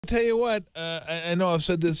Tell you what, I know I've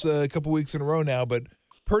said this a couple weeks in a row now, but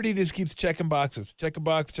Purdy just keeps checking boxes. Check a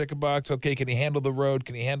box, check a box. Okay, can he handle the road?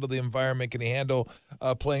 Can he handle the environment? Can he handle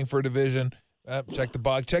playing for a division? Check the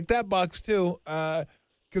box. Check that box, too.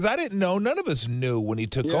 Because I didn't know. None of us knew when he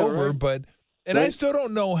took over. Right. I still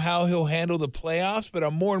don't know how he'll handle the playoffs, but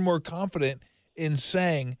I'm more and more confident in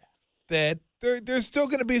saying that there's still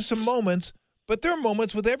going to be some moments, but there are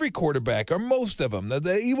moments with every quarterback, or most of them.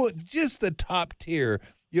 Even just the top tier,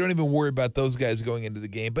 you don't even worry about those guys going into the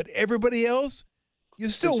game. But everybody else, you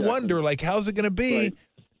still wonder, like, how's it going to be? Right.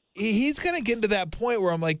 He's going to get to that point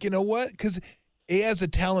where I'm like, you know what? Because he has a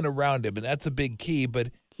talent around him, and that's a big key.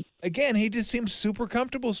 But, again, he just seems super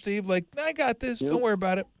comfortable, Steve. Like, I got this. Don't worry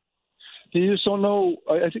about it. You just don't know.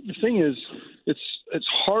 I think the thing is, it's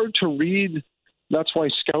hard to read. That's why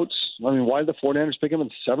scouts. I mean, why the 49ers pick him in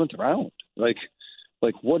the 7th round? Like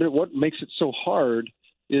what makes it so hard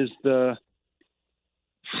is the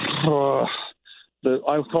I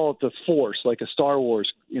would call it the Force, like a Star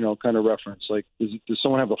Wars, kind of reference. Like, does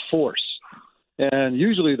someone have a Force? And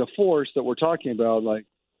usually the Force that we're talking about, like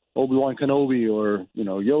Obi-Wan Kenobi or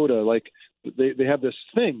Yoda, like they have this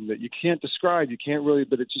thing that you can't describe, you can't really,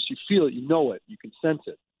 but it's just you feel it, you know it, you can sense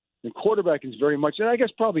it. And quarterback is very much, and I guess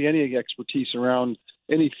probably any expertise around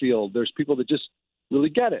any field, there's people that just really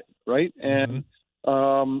get it, right? And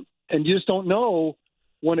and you just don't know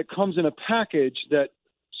when it comes in a package that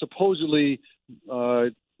supposedly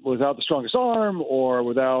without the strongest arm or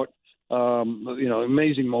without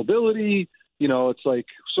amazing mobility, it's like,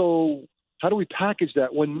 so how do we package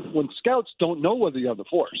that when scouts don't know whether you have the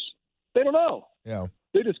Force? They don't know. Yeah.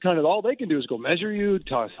 They just kind of, all they can do is go measure you,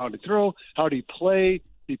 tell us how to throw, how do you play.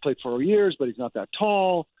 He played 4 years, but he's not that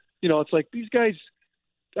tall. It's like these guys,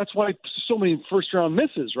 that's why so many first-round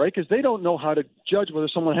misses, right? Because they don't know how to judge whether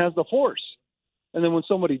someone has the Force. And then when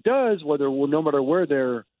somebody does, no matter where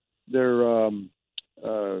they're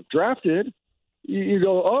drafted, you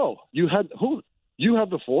go, oh, you have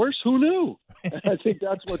the Force? Who knew? And I think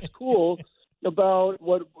that's what's cool about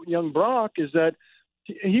what young Brock is that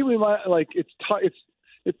he reminds, like,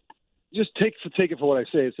 just take it for what I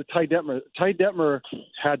say. It's the Ty Detmer. Ty Detmer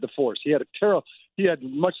had the Force. He had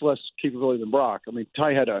much less capability than Brock. I mean,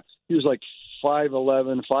 he was like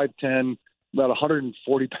 5'11", 5'10", about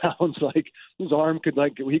 140 pounds. Like, his arm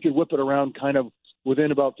he could whip it around kind of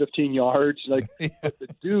within about 15 yards. Like, but the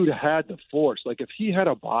dude had the Force. Like, if he had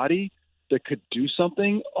a body that could do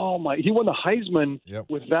something, he won the Heisman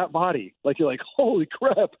with that body. Like, you're like, holy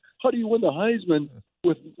crap, how do you win the Heisman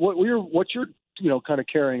with what you're kind of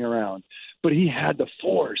carrying around? But he had the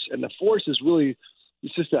Force, and the Force is really,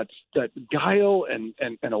 it's just that guile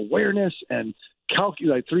and awareness and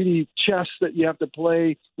calculate 3D chess that you have to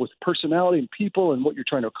play with personality and people and what you're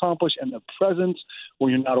trying to accomplish, and the presence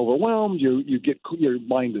when you're not overwhelmed. Your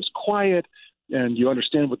mind is quiet, and you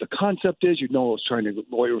understand what the concept is. You know what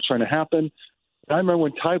was trying to happen. I remember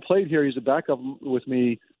when Ty played here, he's a backup with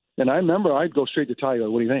me, and I remember I'd go straight to Ty. Go,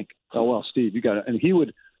 what do you think? Oh, well, Steve, you got it. And he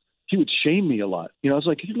would shame me a lot. I was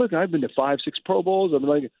like, look, I've been to 5-6 Pro Bowls. I'm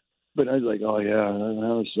like, but I was like, oh yeah,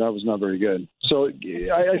 that was not very good. So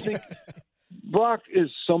I think Brock is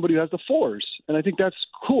somebody who has the Force, and I think that's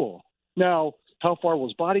cool. Now, how far will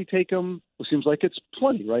his body take him? It seems like it's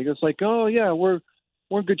plenty, right? It's like, oh yeah, we're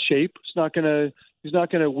in good shape. He's not gonna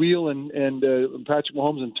wheel and Patrick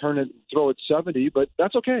Mahomes and throw it 70, but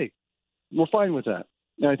that's okay. We're fine with that.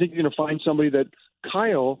 And I think you're gonna find somebody that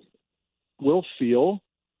Kyle will feel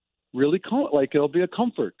really like it'll be a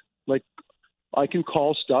comfort. Like, I can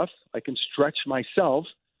call stuff, I can stretch myself,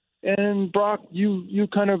 and Brock, you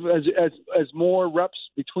kind of as more reps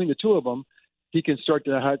between the two of them, he can start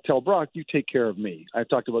to tell Brock, you take care of me. I've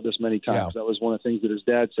talked about this many times. Yeah. That was one of the things that his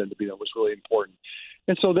dad said to me that was really important.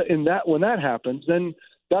 And so when that happens, then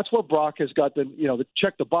that's where Brock has got the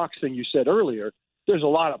check the box thing you said earlier. There's a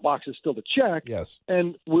lot of boxes still to check. Yes.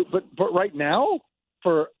 But right now,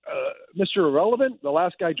 for Mr. Irrelevant, the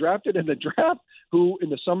last guy drafted in the draft, who in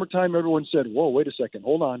the summertime everyone said, whoa, wait a second,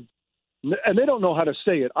 hold on. And they don't know how to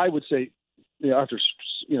say it. I would say, after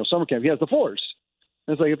summer camp, he has the Force.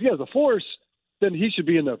 And it's like, if he has the Force, then he should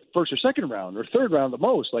be in the first or second round or third round the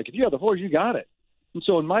most. Like, if you have the Force, you got it. And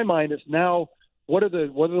so in my mind, it's now what are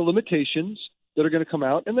the limitations that are going to come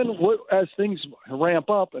out, and then as things ramp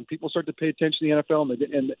up and people start to pay attention to the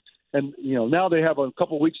NFL, and now they have a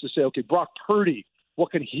couple of weeks to say, okay, Brock Purdy,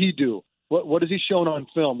 what can he do? What has he shown on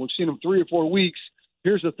film? We've seen him 3 or 4 weeks.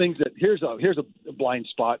 Here's the things that here's a blind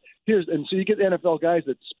spot. And so you get NFL guys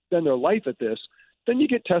that spend their life at this. Then you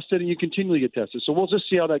get tested and you continually get tested. So we'll just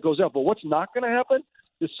see how that goes out. But what's not going to happen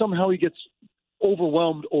is somehow he gets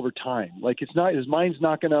overwhelmed over time. Like it's not, his mind's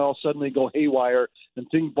not going to all suddenly go haywire and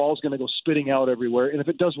ball's going to go spitting out everywhere. And if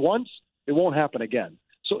it does once, it won't happen again.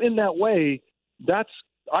 So in that way,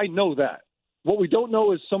 I know that. What we don't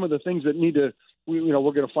know is some of the things that we're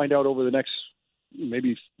going to find out over the next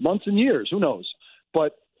maybe months and years. Who knows?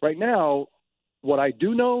 But right now, what I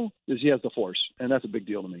do know is he has the force, and that's a big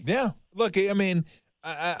deal to me. Yeah. Look, I mean,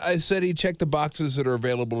 I said he checked the boxes that are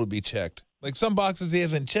available to be checked. Like some boxes he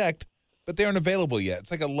hasn't checked, but they aren't available yet.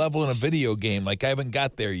 It's like a level in a video game. Like I haven't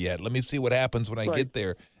got there yet. Let me see what happens when I get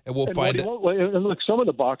there, and we'll find it. And look, some of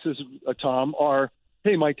the boxes, Tom, are,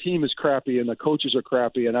 hey, my team is crappy and the coaches are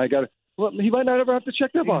crappy, and he might not ever have to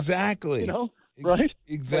check that box. Exactly. You know, right?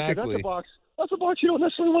 Exactly. That's a box you don't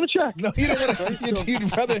necessarily want to check. No, you don't want to.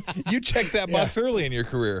 You'd rather you check that box early in your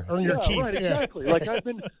career. Earn your teeth. Right, exactly. Like I've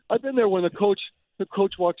been there when the coach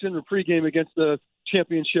walks in the pregame against the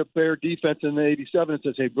championship Bear defense in the '87 and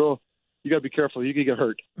says, "Hey, bro, you got to be careful. You can get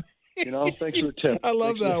hurt." You know, thanks for the tip. I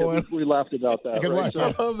love that one. We laughed about that. Good right?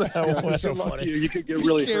 luck. I love that one. That's so funny. You could get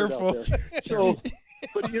really careful. hurt out there. So,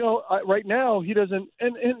 but right now he doesn't.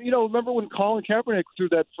 And remember when Colin Kaepernick threw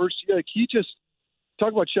that first? Like he just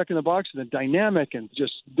talked about checking the box and the dynamic, and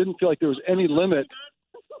just didn't feel like there was any limit,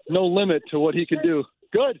 no limit to what he could do.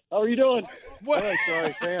 Good. How are you doing? What? All right,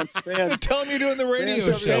 sorry, fans. Tell him you're doing the radio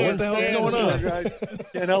show. What the hell's going on? Guys.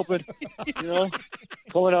 Can't help it.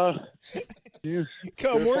 Pulling out.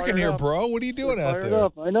 Come working here, bro. What are you doing out there?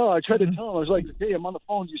 Up. I know. I tried to tell him. I was like, "Hey, I'm on the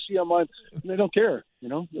phone. You see, I'm on." And they don't care.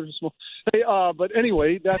 There's a small. Hey, but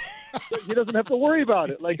anyway, he doesn't have to worry about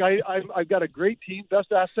it. Like I've got a great team,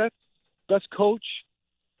 best asset, best coach,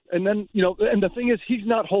 and then and the thing is, he's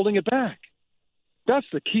not holding it back. That's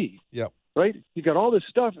the key. Yep. Right? You got all this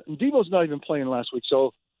stuff, and Devo's not even playing last week.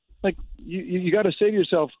 So, like, you got to say to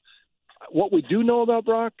yourself, what we do know about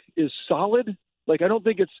Brock is solid. Like, I don't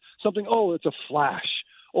think it's something, it's a flash.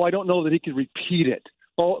 I don't know that he can repeat it.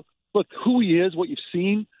 Well, look, who he is, what you've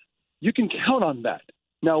seen, you can count on that.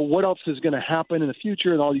 Now, what else is going to happen in the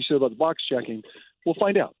future and all you said about the box checking, we'll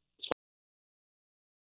find out.